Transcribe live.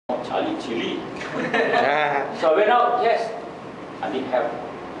Charlie Chili. So I went out, yes, I need help.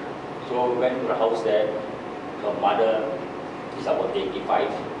 So we went to the house there. Her mother is about 85.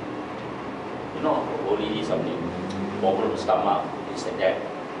 You know, only something, problem stomach, this and that.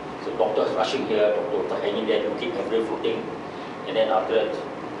 So doctors rushing here, doctor hanging there, looking everything. And then after that,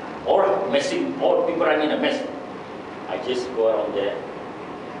 all messing, all people running a mess. I just go around there.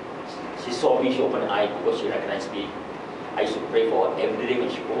 She saw me, she opened her eye because she recognized me. I used to pray for her every day when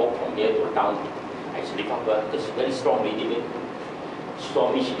she walked from here to the town. I used to lift up her, because she's very strong lady. She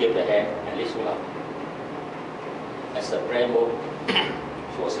saw me, she gave the hand and lifted me up. As the prayer moved,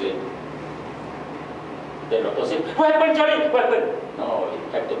 she was late. The doctor said, "What happened, Charlie? What happened?" No, you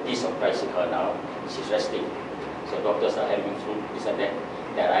have the peace of Christ in her now. She's resting. So doctors are having flute, this and that.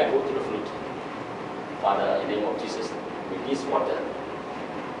 Then I go to the flute. Father, in the name of Jesus, with this water,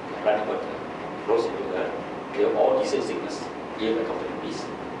 running water, flows into her. They have all disease sickness. Give a complete peace.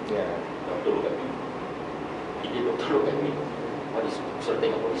 Yeah. Doctor look at me. Immediately doctor look at me. What is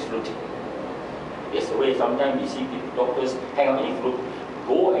something about this flute? There's a way sometimes we see people, doctors hang out in flute,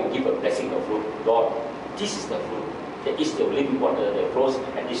 go and give a blessing to the flute. Lord, this is the flute. That is the living water that flows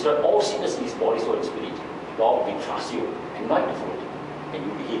and destroys all sickness in his body, soul, and spirit. Lord, we trust you. Anoint the flute, and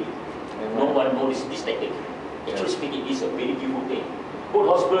you'll be healed. No one knows this technique. Actually speaking, it's a very beautiful thing. Go to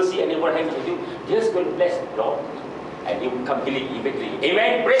hospital, see anyone hangs with you, just go to bless Lord, and you will come healing immediately.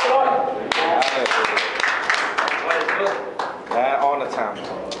 Amen. Praise the Lord. All the time.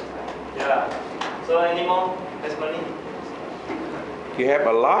 Yeah. So any more testimony? You have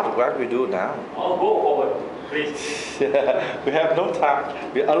a lot what we do now. I'll go forward, please. We have no time.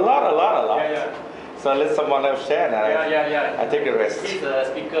 A lot. Yeah. So let someone else share now. Yeah. I take the rest. He's a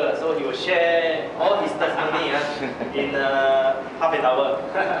speaker, so he will share all his testimony in half an hour.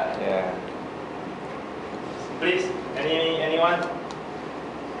 Yeah. Please, anyone?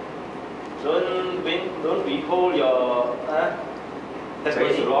 Don't withhold your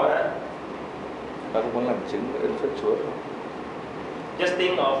testimony. Bạn muốn làm chứng về ơn phước Chúa không? Just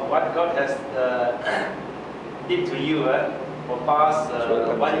think of what God has did to you for past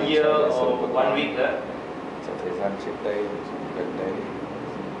 1 year or 1 week. Trong thời gian trước đây, gần đây,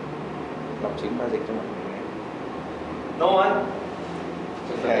 làm chứng ba dịch cho mọi người nghe. No one?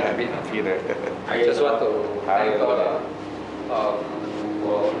 I just want to thank God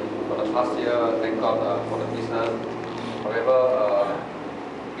for the past year, thank God for the business. However,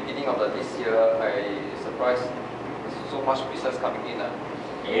 beginning of this year, I surprised so much business coming in.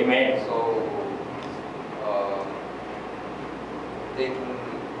 Amen. So, I think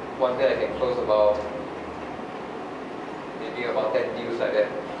one day I can close maybe about 10 deals like that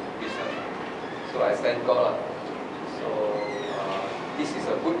business. So I thank God. So this is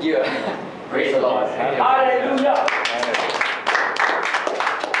a good year. Praise the Lord. Hallelujah.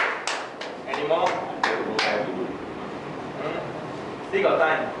 Any more? Still got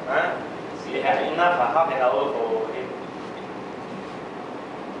time. Still have enough half an hour for him.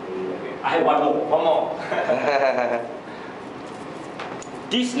 I have one more. One more.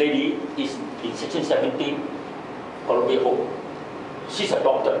 This lady is in section 17, Columbia Home. She's a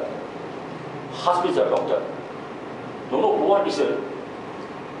doctor. Husband's a doctor. Don't know what reason.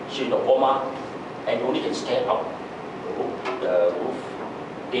 She's in a coma and only can stare out the roof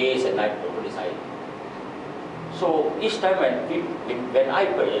days and night over this eye. So each time when I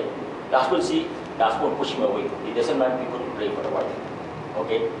pray, the husband see, the husband push him away. He doesn't want people to pray for the wife.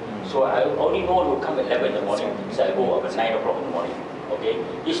 Okay? So I only know it will come at 11 in the morning, so I go up at 9 o'clock in the morning. Okay?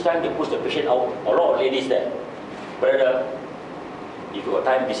 Each time they push the patient out, a lot of ladies there. Brother, if you have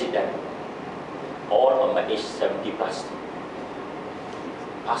time, visit them. All on my age 70 plus.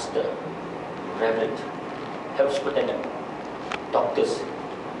 Pastor, reverend, health superintendent, doctors,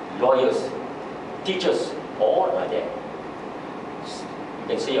 lawyers, teachers, all are there. You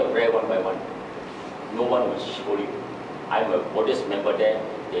can say your prayer one by one. No one will scold you. I'm a modest member there,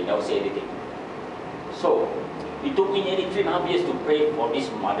 they never say anything. So, it took me nearly 3.5 years to pray for this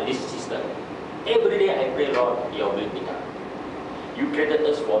mother, this sister. Every day I pray, Lord, your will be done. You created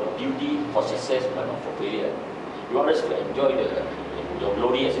us for beauty, for success, but not for failure. You want us to enjoy your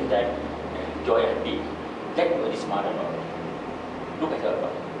glory as in time, and enjoy and be. Let this mother know. Look at her.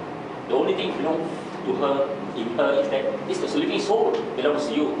 The only thing belongs to her, in her, is that this is the living soul belongs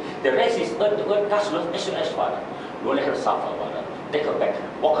to you. The rest is earth, the earth, God's as Father. Don't let her suffer, Father. Take her back,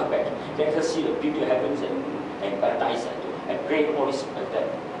 walk her back. Let her see the beauty of heavens and paradise and pray all this like that.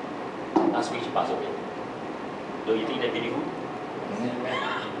 Last week she passed away. Do you think that beautiful?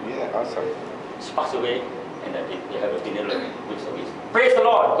 Yeah, awesome. She passed away and they have a funeral with service. Praise the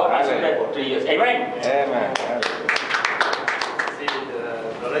Lord. God answered that for 3 years. Amen. Amen. See,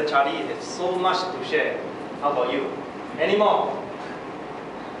 the Brother Charlie has so much to share. How about you? Any more?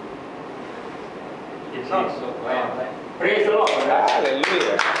 If not, so quiet. Praise the Lord.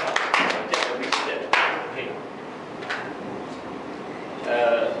 Hallelujah. Just a bit. Okay.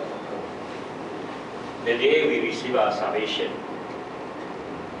 The day we receive our salvation,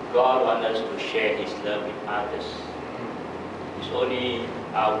 God wants us to share His love with others. It's only,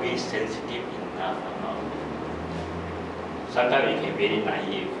 are we sensitive enough or not? Sometimes we can be very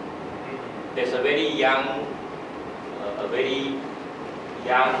naive. There's a very young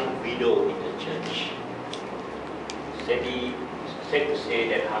widow in the church. Sad to say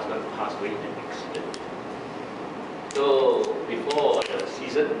that husband passed away in an accident. So before the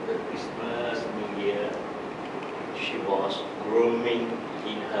season, the Christmas, New Year, she was grooming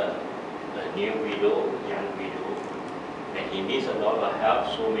in her a new widow, young widow, and he needs a lot of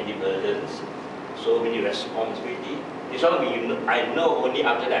help, so many burdens, so many responsibility. This one I know only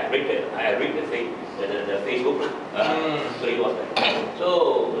after that I read the Facebook. So it was like, so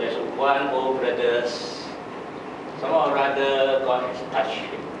there's one old brother, somehow or other God has touched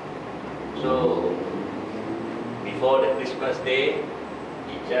him. So before the Christmas day,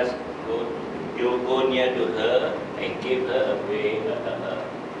 he just go near to her and give her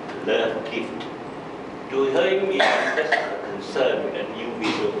a love gift. To him, it's just a concern, a new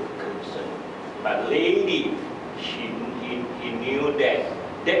widow concern. But lady, he knew that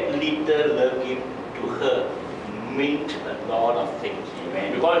little love gift to her meant a lot of things.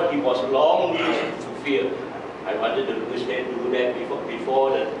 Amen. Because he was long to fulfill. I wanted to do that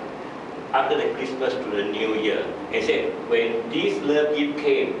before after the Christmas to the New Year. He said, when this love gift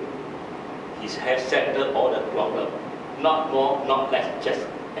came, he has settled all the problem. Not more, not less, just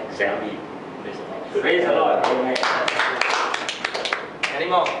exactly. Praise the Lord. Amen. Any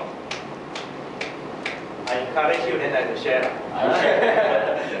more? I encourage you, then I will share.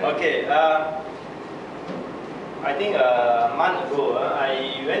 Okay. I think a month ago,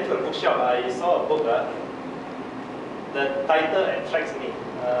 I went to a bookshop. I saw a book. The title attracts me.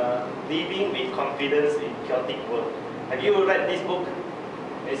 Living with Confidence in Chaotic World. Have you read this book?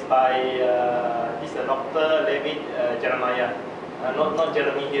 It's by this Dr. David Jeremiah. Not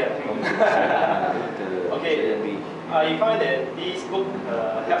Jeremy here. Okay. I find that this book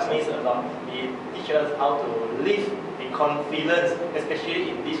helps me a lot. It teaches us how to live with confidence, especially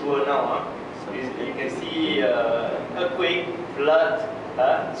in this world now. You can see earthquake, flood,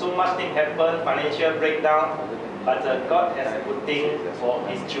 so much things happen, financial breakdown. But God has a good thing for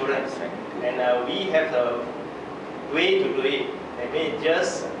His children, and we have the way to do it. And we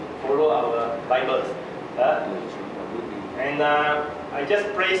just follow our Bibles. And I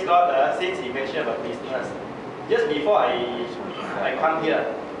just praise God since He mentioned about business. Just before I come here,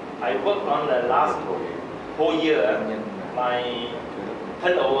 I worked on the last whole year. My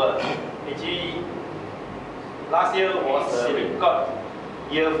turnover, actually, last year was a record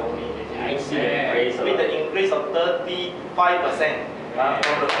year for me. With the increase of 35%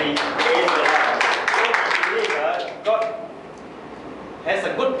 from the previous year. So we believe God has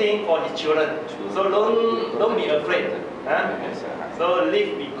a good thing for His children. So don't be afraid. So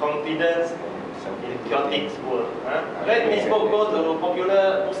live with confidence in chaotic world. Let this book go to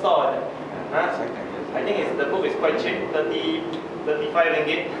popular bookstore. I think the book is quite cheap, 35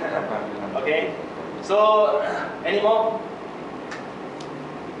 ringgit. Okay. So any more?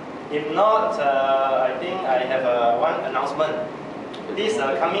 If not, I think I have one announcement. This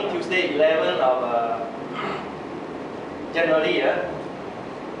coming Tuesday, 11th of January,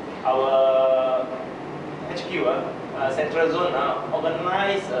 our HQ, Central Zone,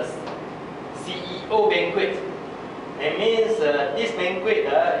 organize a CEO banquet. It means this banquet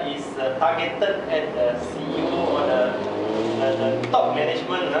is targeted at the CEO or the top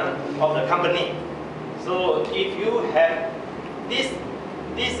management of the company. So if you have this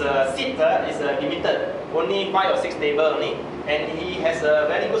seat is limited, only 5 or 6 tables only, and he has a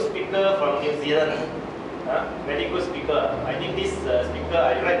very good speaker from New Zealand. Very good speaker. I think this speaker,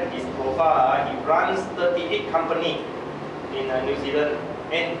 I read his profile. He runs 38 companies in New Zealand,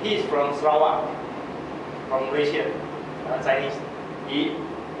 and he is from Sarawak, from Malaysia, Chinese. He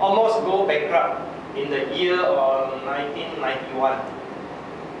almost go bankrupt in the year of 1991.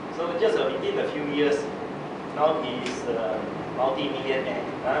 So just within a few years, now he is multi-millionaire,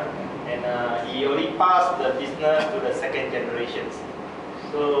 and he already passed the business to the second generations.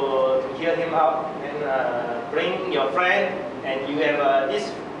 So to hear him out, and bring your friend, and you have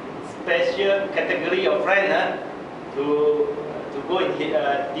this special category of friend to go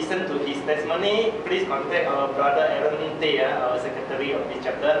and listen to his testimony. Please contact our brother Aaron Tay, our secretary of this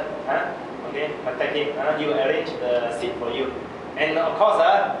chapter. Okay, contact him. He will arrange the seat for you. And of course,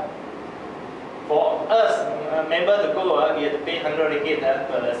 for us member to go, we have to pay 100 ringgit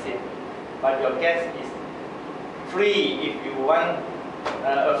per seat. But your guest is free. If you want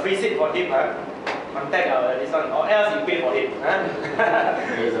a free seat for him, contact this one, or else you pay for him.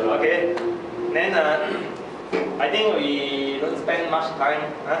 Okay. Then I think we don't spend much time,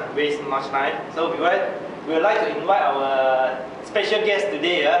 waste much time. So we would like to invite our special guest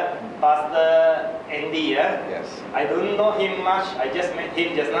today, Pastor Andy. Yes. I don't know him much. I just met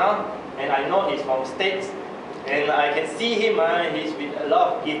him just now, and I know he's from States. And I can see him, he's with a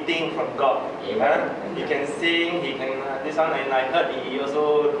lot of gifting from God. He can sing, he can this one, and I heard he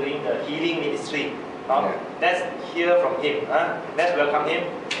also doing the healing ministry. Let's hear from him. Let's welcome him.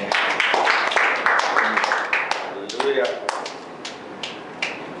 Hallelujah.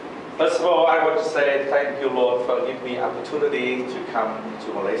 First of all, I want to say thank you, Lord, for giving me opportunity to come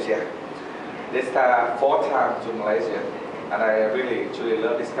to Malaysia. This is the fourth time to Malaysia, and I really truly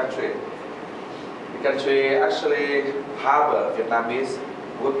love this country. The country actually harbor Vietnamese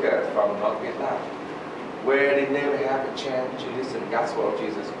workers from North Vietnam, where they never have a chance to listen to the gospel of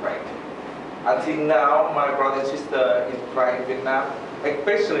Jesus Christ. Until now, my brother and sister in Christ in Vietnam,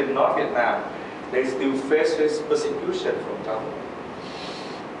 especially in North Vietnam, they still face persecution from government.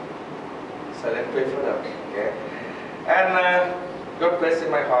 So let's pray for them, okay? And God bless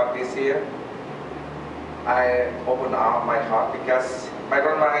in my heart this year. I open up my heart because my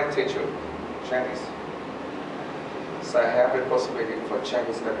grandma is a teacher, Chinese. So I have responsibility for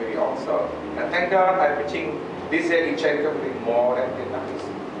Chinese community also. And thank God I'm preaching this year in Chinese community more than Vietnamese.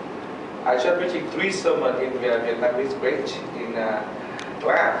 I just preaching 3 sermons in Vietnamese bridge in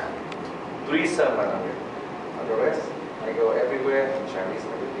class. 3 sermons of it. On the rest, I go everywhere in Chinese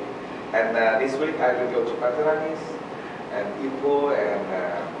community. And this week I will go to Cantonese and Ipoh and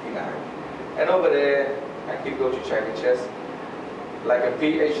Penang. And over there, I keep going to Chinese church like a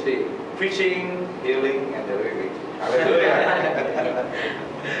PhD, preaching, healing, and delivering. Hallelujah.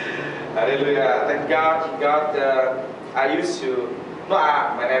 Hallelujah. Thank God. I used to. No,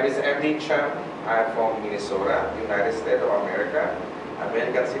 my name is Rev.Andy Xuan. I'm from Minnesota, United States of America.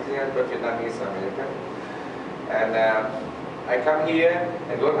 American citizen, but Vietnamese American. And I come here,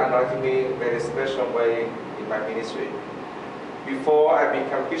 and God anointed me very special way in my ministry. Before I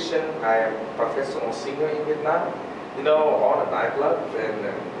become Christian, I am a professional singer in Vietnam. You know, all the nightclub,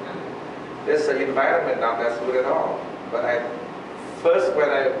 and there's an environment now that's good at all. But first when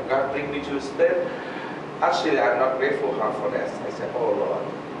God bring me to a step, actually I'm not grateful for that. I said, oh Lord,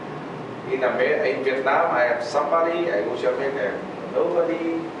 in Vietnam I am somebody, I go to America,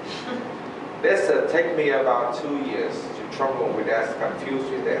 nobody. This take me about 2 years to struggle with that, confused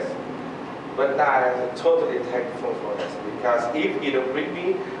with this. But now I am totally thankful for this, because if He don't bring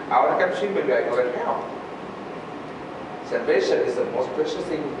me out of the country, maybe I go to hell. Salvation is the most precious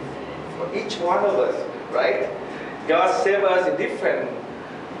thing for each one of us, right? God saved us in different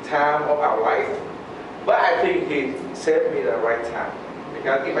time of our life, but I think He saved me the right time.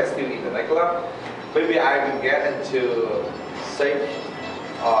 Because if I still in the nightclub, maybe I will get into sex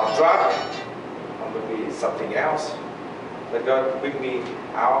or drug, or maybe something else. But God bring me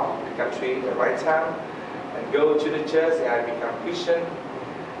out of the country at the right time and go to the church, and I become Christian.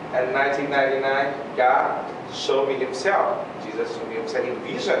 And 1999, God showed me Himself. Jesus showed me Himself in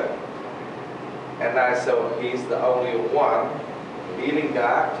vision. And I saw He's the only one, living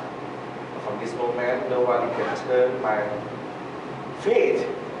God. From this moment, nobody can turn my faith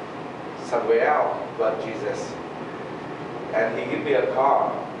somewhere else but Jesus. And He gave me a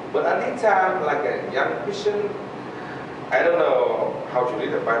call. But at the time, like a young Christian, I don't know how to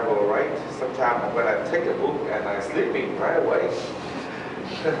read the Bible right. Sometimes when I take a book and I'm sleeping right away.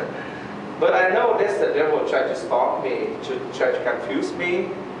 But I know that's the devil trying to stop me, to try to confuse me.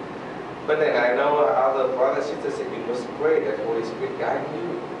 But then I know other brothers and sisters say, you must pray that Holy Spirit guide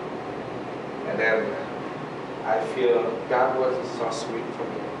you. And then I feel God's word is so sweet for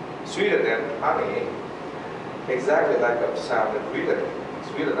me. Sweeter than honey. Exactly like a sound of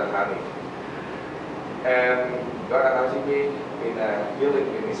sweeter than honey. And God anointed me in a healing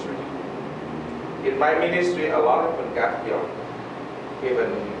ministry. In my ministry, a lot of people got healed.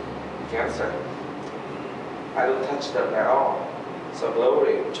 Even cancer. I don't touch them at all. So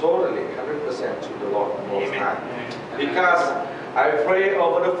glory, totally, 100% to the Lord Most High. Because I pray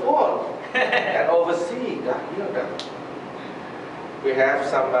over the phone and oversee God heal them. We have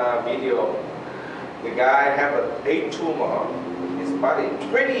some video. The guy have an 8 tumor in his body,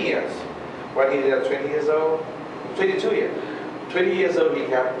 20 years. When he was 20 years old, 22 years. 20 years old, he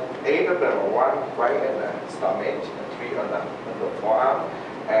had 8 of them, 1 right in the stomach, 3 on the forearm,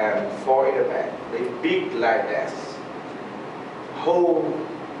 and 4 in the back. They big like this. whole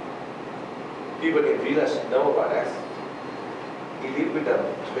people in village know about us. He lived with them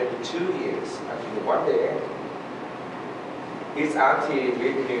 22 years until one day his auntie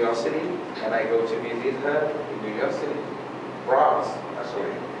lived in New York City and I go to visit her in New York City, Bronx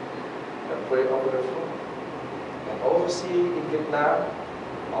actually, and pray over the phone. And overseas in Vietnam,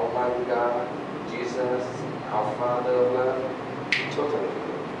 Almighty God, Jesus, our Father of love, totally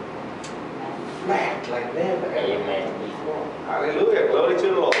flat like never ever before. Hallelujah, glory to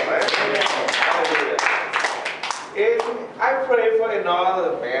the Lord. Right? Hallelujah. And I prayed for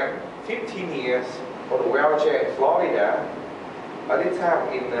another man, 15 years, for the wheelchair in Florida, at the time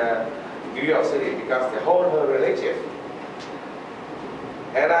in New York City, because they hold her religion.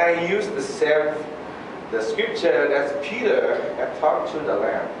 And I used the scripture that Peter had talked to the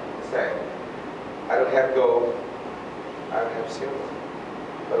lamb. He said, I don't have gold, I don't have silver,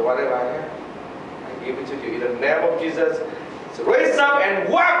 but whatever I have, I give it to you. In the name of Jesus, so raise up and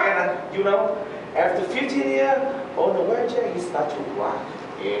walk. And you know, after 15 years on the wheelchair, he started to walk.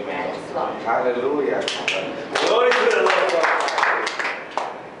 Amen. Hallelujah. Glory to the Lord.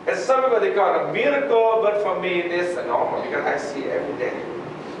 And some people they call it a miracle, but for me it is normal because I see every day,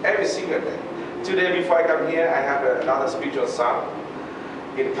 every single day. Today before I come here, I have another spiritual son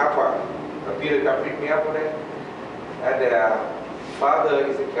in Kappa. Peter come pick me up on it. And father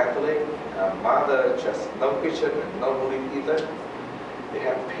is a Catholic, mother just no Christian and no belief either. They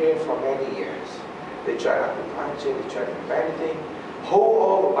have pain for many years. They try acupuncture, they try to do anything,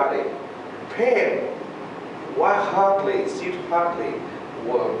 whole body, pain, walk hardly, sit hardly,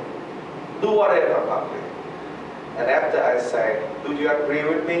 work, do whatever hardly. And after I say, do you agree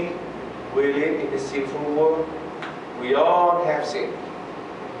with me? We live in a sinful world. We all have sin.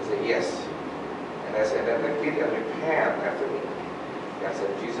 He said, yes. And I said, then repeat and repent after me. I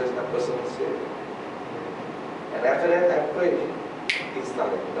said, Jesus, my personal Savior. And after that, I prayed. He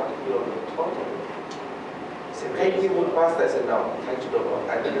started not healing totally. He said, thank you, Pastor. I said, no, thank you, Lord.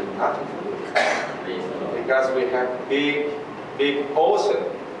 I did nothing for you. Because we have big ocean.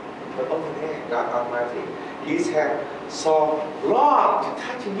 But over there, God Almighty, His hand so long to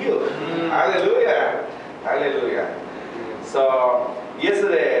touching you. Hallelujah. Hallelujah. So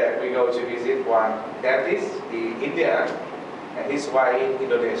yesterday we go to visit one dentist in India and his wife in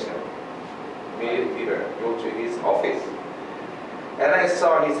Indonesia. Me and Peter go to his office. And I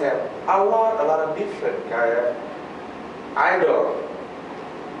saw he had a lot of different kind of idol.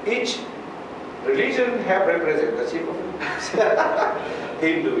 Each religion have representative of it.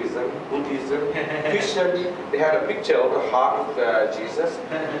 Hinduism, Buddhism, Christian, they had a picture of the heart of Jesus.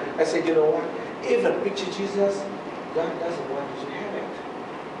 I said, you know what? Even picture Jesus, God doesn't want you to have it.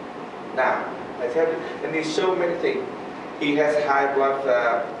 Now, I tell you, and he showed many things. He has high blood,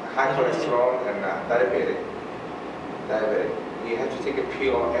 high cholesterol and diabetic. He has to take a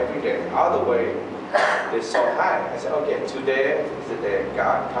pill every day. Other way, they're so high. I said, okay, today is the day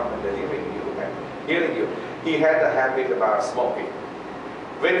God come and delivering you and healing you. He had a habit about smoking.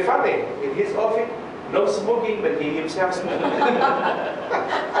 Very funny. In his office, no smoking, but he himself smoked.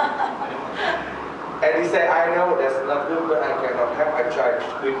 And he said, I know that's not good, but I cannot have. I tried to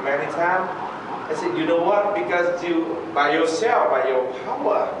quit many times. I said, you know what? Because you, by yourself, by your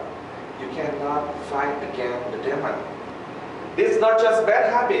power, you cannot fight against the demon. This is not just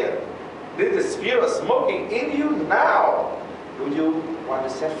bad habit. This is the spirit of smoking in you now. Do you want to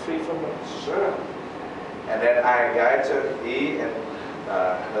set free from it? Sure. And then I guided he and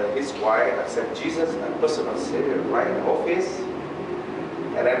his wife and said, Jesus, my personal Savior, right in the office.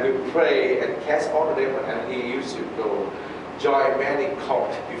 And then we pray and cast all the demons. And he used to go join many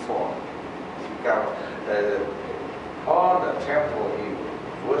cults before. He got all the temple,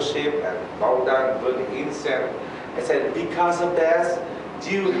 he worship and bow down, burning incense. I said, because of that,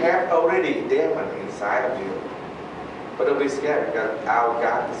 you have already demon inside of you. But don't be scared because our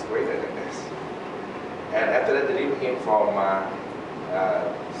God is greater than this. And after that, they delivered him from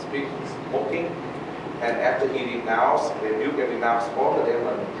smoking. And after he renounced, rebuked and renounced all the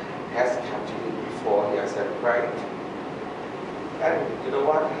demon has come to him before he has prayed. And you know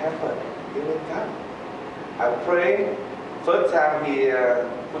what happened? He went down. I prayed. First time he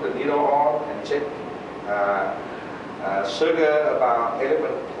put the needle on and checked sugar about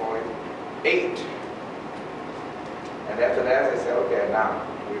 11.8. And after that, I said, okay, now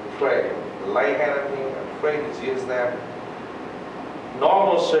we pray. Lay hand on him and pray in Jesus' name.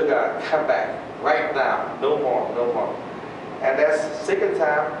 Normal sugar, come back right now. No more, no more. And that's second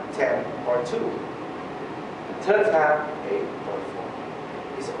time, 10.2. Third time,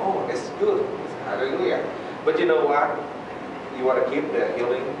 8.4. He said, oh, that's good. Said, hallelujah. But you know what? You want to keep the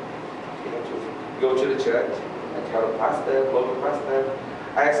healing, you have to go to the church and tell the pastor, local pastor,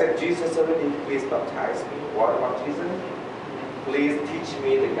 I accept Jesus already, please baptize me. What about Jesus? Please teach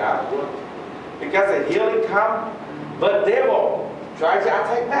me the God word. Because the healing come, but devil try to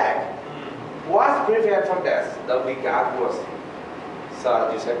attack back. What's prevent from that? The God word. So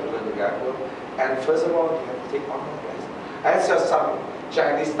I just have to learn the God word. And first of all, you have to take on the rest. I saw some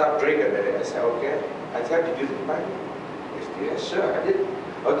Chinese stuff drinker that I said, okay, I tell you, do the Bible. Yeah, sure, I did.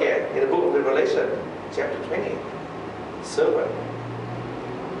 Okay, in the book of Revelation, chapter 20, serpent,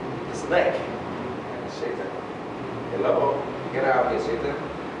 the snake, and Satan. Hello, get out of here, Satan.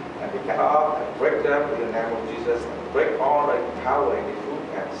 And we cut off and break them in the name of Jesus, and break all the power in the food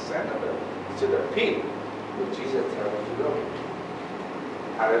and send them to the pit where Jesus tells them to go.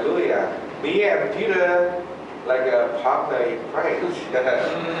 Hallelujah. Me and Peter, like a partner in Christ.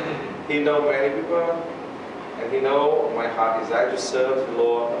 He knows many people. And he knows my heart desire to serve the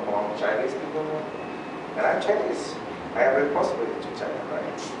Lord among Chinese people. And I'm Chinese. I have a responsibility to China,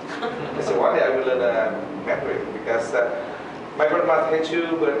 right? So one day I will learn Mandarin because my grandma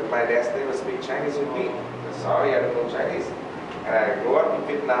Techu, but my dad's name will speak Chinese with me. Sorry, I don't know Chinese. And I grew up in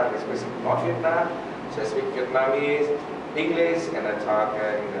Vietnam, especially North Vietnam. So I speak Vietnamese, English, and I talk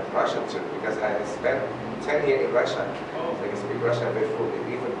in Russian too because I spent 10 years in Russia. So I can speak Russian very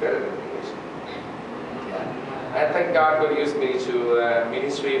fluently, even better than English. I thank God will use me to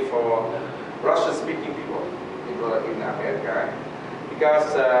ministry for Russian-speaking people in America,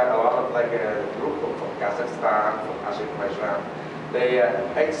 because a lot of like a group from Kazakhstan, from Azerbaijan,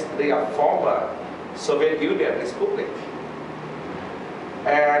 they are former Soviet Union republic,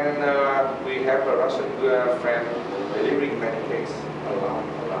 and we have a Russian friend delivering many cases, a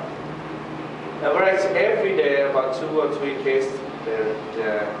lot. Whereas every day about 2 or 3 cases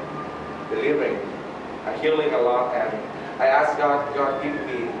they're delivering. Healing a lot, and I ask God, give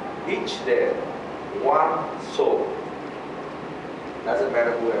me each day one soul. Doesn't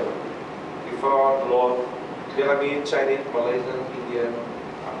matter whoever. Before the Lord, Vietnamese, Chinese, Malaysian, Indian,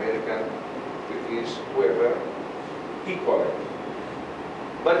 American, British, whoever, equally.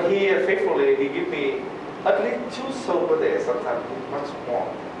 But He faithfully, He give me at least 2 souls per day, sometimes much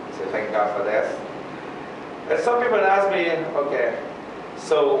more. So thank God for that. And some people ask me, okay,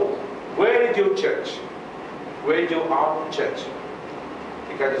 so where is your church? Where is your own church?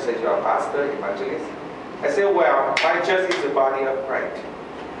 Because you say you are a pastor, evangelist. I say, well, my church is the body of Christ.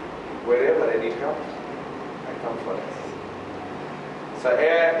 Wherever they need help, I come for this. So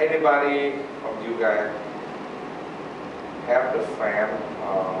anybody of you guys have the friend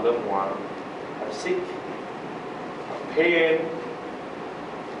or loved one, I'm sick, I'm pain,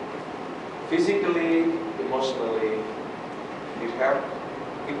 physically, emotionally, need help,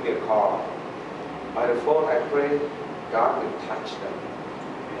 give me a call. By the phone, I pray, God will touch them.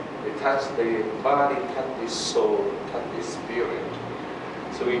 They touch the body, touch the soul, touch the spirit,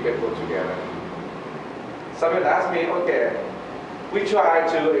 so we can go together. Someone asked me, okay, we try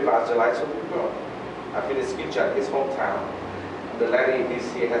to evangelize some people. I've been in Skitcha, his hometown. The lady,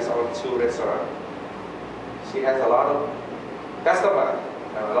 she has our 2 restaurants. She has a lot of customers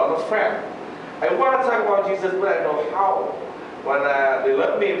and a lot of friends. I want to talk about Jesus, but I know how. When they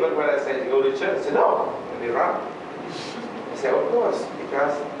love me, but when I say go to church, they say no, and they run. I say, of course,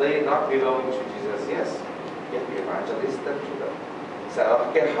 because they not belong to Jesus. Yes, you have to evangelize them to them. So,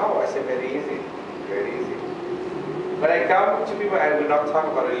 okay, how? I say, very easy, very easy. When I come to people, I will not talk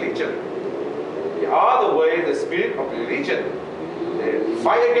about religion. All the way, the spirit of religion, they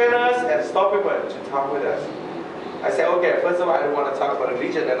fight against us and stop people to talk with us. I say, okay, first of all, I don't want to talk about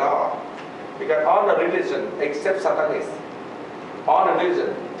religion at all. Because all the religion, except Satanists, all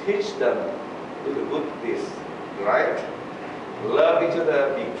religion teach them to do good deeds, right? Love each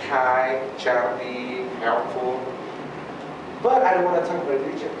other, be kind, charity, helpful. But I don't want to talk about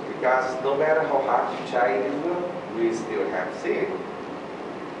religion because no matter how hard you try in this world, we still have sin.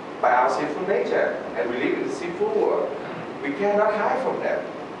 By our sinful nature, and we live in the sinful world, we cannot hide from that.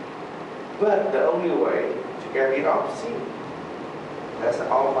 But the only way to get rid of sin, that's the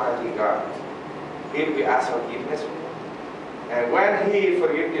Almighty God. If we ask forgiveness, and when He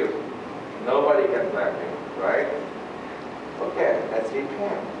forgives you, nobody can blame you, right? Okay, let's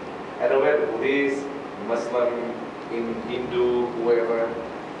repent. And whether Buddhist, Muslim, Hindu, whoever,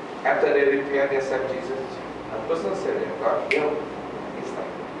 after they repent, they accept Jesus, a person said, God healed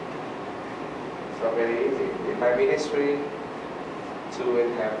instantly. So very easy. In my ministry,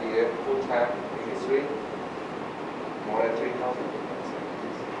 2.5 years, full-time ministry, more than 3,000 people.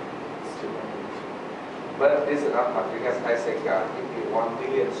 It's too much. But this is not much because I say, God, give me 1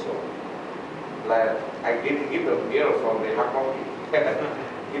 million souls. Like I didn't give a meal from the hot monkey.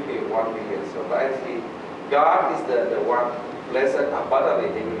 Give me 1 million souls. But I see God is the one blessed abundantly.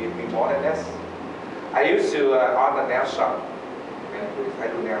 He will give me more than less. I used to own a nail shop. I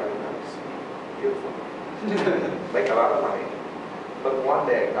do nails. Beautiful. Make a lot of money. But one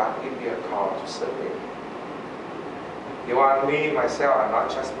day, God gave me a call to serve Him. He wanted me, myself, and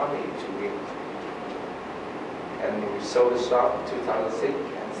not just money to win. And we sold the shop in 2006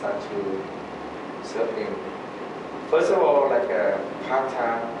 and started to serve Him. First of all, like a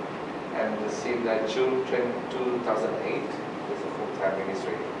part-time, and since June 2008, it's a full-time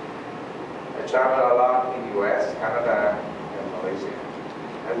ministry. I travel a lot in the US, Canada, and Malaysia.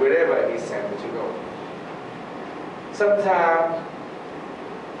 And wherever He sent me to go. Sometimes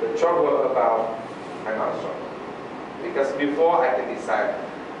the trouble about financial. Because before I can decide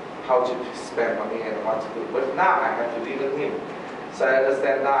how to spend money and what to do. But now I have to live with Him. So I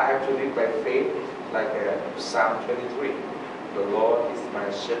understand now I have to live by faith, like Psalm 23. The Lord is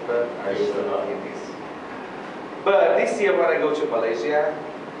my shepherd, I shall not need this. But this year when I go to Malaysia,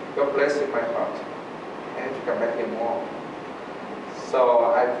 God bless in my heart. I have to come back here more.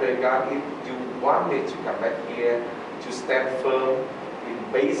 So I pray, God, if you want me to come back here to stand firm in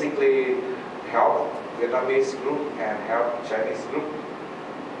basically help Vietnamese group and help Chinese group,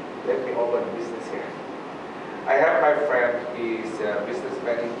 let me open a business here. I have my friend, he's a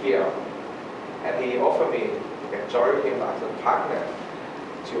businessman in here, and he offered me to join him as a partner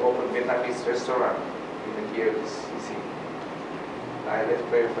to open Vietnamese restaurant in here, you see. Let's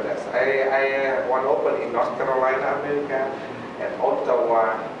pray for that. I want to open in North Carolina, America, and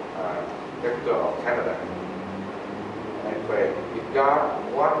Ottawa, capital of Canada. And I pray, if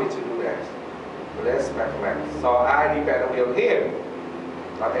God wants me to do that, bless my plan. So I depend on Him,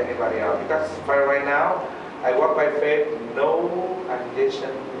 not anybody else. Because for right now, I walk by faith, no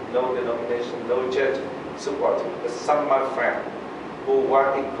affiliation, no denomination, no church support. But some of my friends who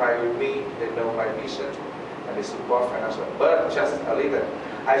walk in Christ with me, they know my vision and they support financially. But just a little.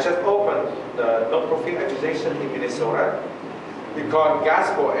 I just opened the non-profit organization in Minnesota. We call it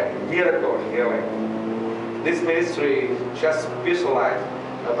Gospel and Miracle Healing. This ministry just visualized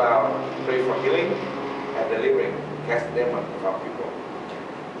about pray for healing and delivering cast demon from people.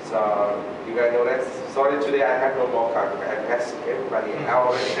 So you guys know that. Sorry, today I have no more cards. I have asked everybody out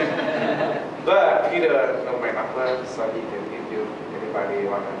already. But Peter know my number, so he can give you anybody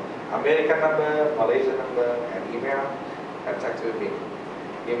want an American number, Malaysian number, and email. Contact with me.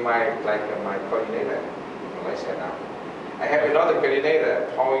 In my my coordinator in Malaysia now. I have another coordinator,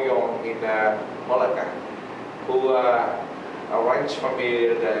 Paul Yong in Malacca, who arranged for me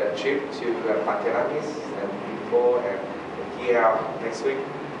the trip to Vietnamese and people and here next week.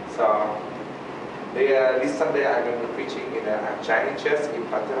 So this Sunday I'm going to be preaching in a Chinese church in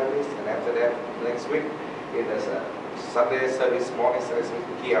Vietnamese, and after that next week in a Sunday service, morning service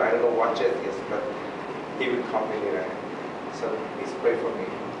here. I don't know what church it is, but he will come in there. So please pray for me.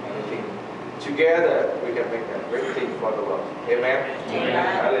 Anything. Together we can make a great thing for the world. Amen. Amen.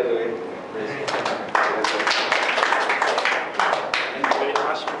 Hallelujah. Thank you very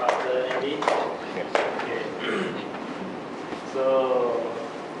much, Pastor Andy. Okay. So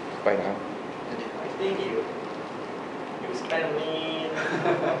Bye now. I think you spend me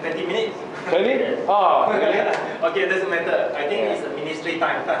 20 minutes. 20? Oh, really? Okay, doesn't matter. I think it's a ministry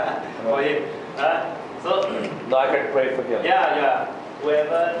time for him. So No, I can pray for him. yeah.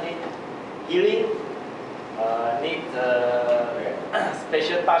 Whoever needs healing, needs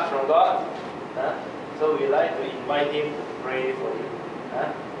special touch from God. So we like to invite him to pray for you.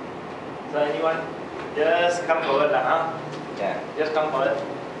 So anyone, just come forward now. Yeah. Just come forward.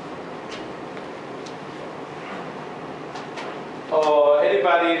 Or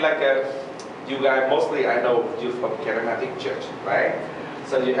anybody like you guys, mostly I know you from Charismatic Church, right?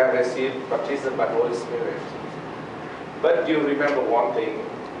 So you have received baptism by the Holy Spirit. But you remember one thing.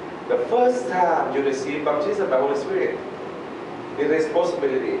 The first time you receive baptism by the Holy Spirit, the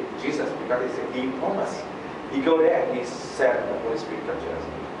responsibility, Jesus, because He promised. He go there, He sent the Holy Spirit to us.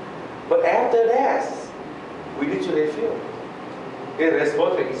 But after that, we need to refill. The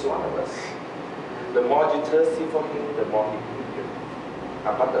responsibility is one of us. The more you thirsty for Him, the more He gives you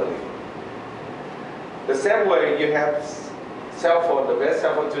abundantly. The same way you have cell phone, the best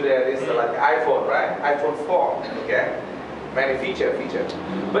cell phone today is like iPhone, right? iPhone 4, okay? Many feature.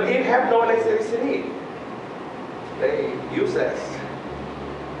 But if have no electricity, they useless.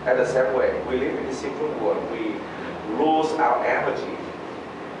 And the same way, we live in the simple world. We lose our energy,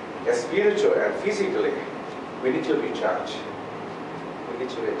 spiritual and physically. We need to recharge.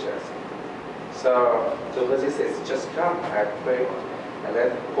 So Jesus says, just come, I pray, and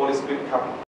let Holy Spirit come.